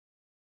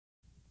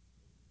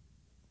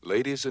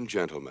Ladies and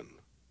gentlemen,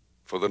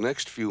 for the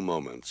next few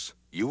moments,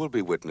 you will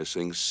be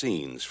witnessing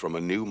scenes from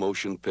a new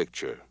motion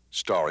picture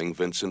starring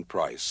Vincent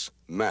Price,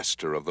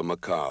 master of the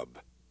macabre.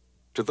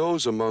 To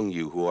those among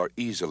you who are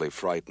easily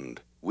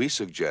frightened, we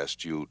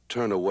suggest you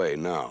turn away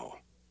now.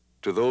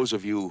 To those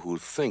of you who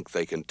think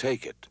they can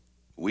take it,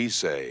 we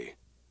say,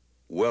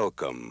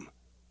 welcome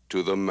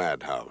to the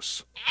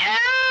Madhouse.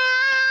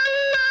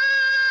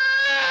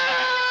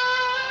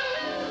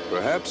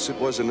 Perhaps it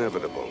was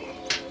inevitable.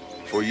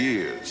 For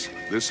years,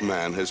 this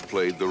man has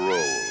played the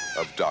role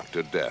of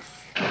Dr. Death.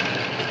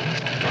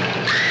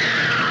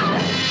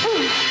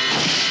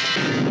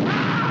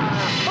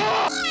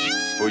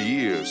 For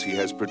years, he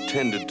has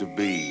pretended to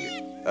be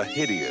a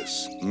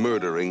hideous,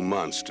 murdering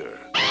monster.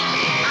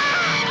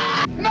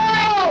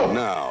 No!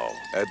 Now,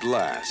 at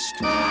last,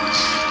 he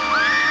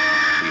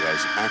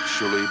has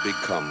actually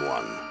become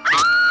one.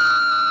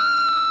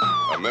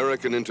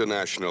 American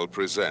International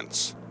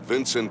presents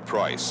Vincent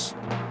Price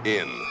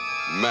in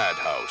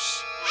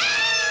Madhouse,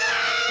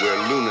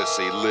 where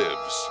lunacy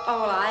lives.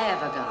 All I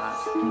ever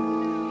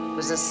got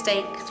was a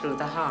stake through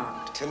the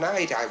heart.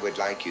 Tonight, I would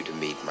like you to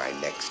meet my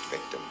next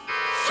victim.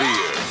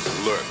 Fear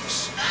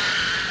lurks,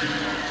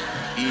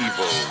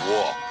 evil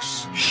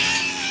walks,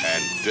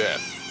 and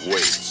death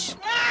waits.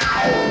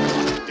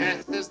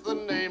 Death is the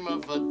name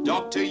of a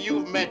doctor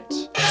you've met.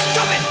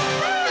 Stop it!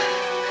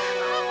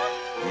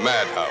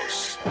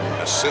 Madhouse,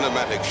 a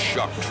cinematic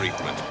shock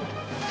treatment,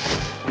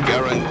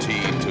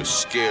 guaranteed to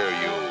scare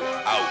you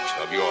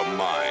out of your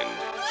mind.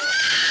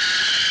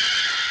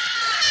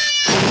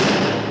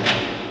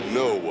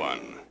 No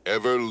one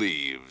ever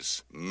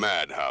leaves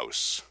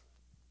Madhouse.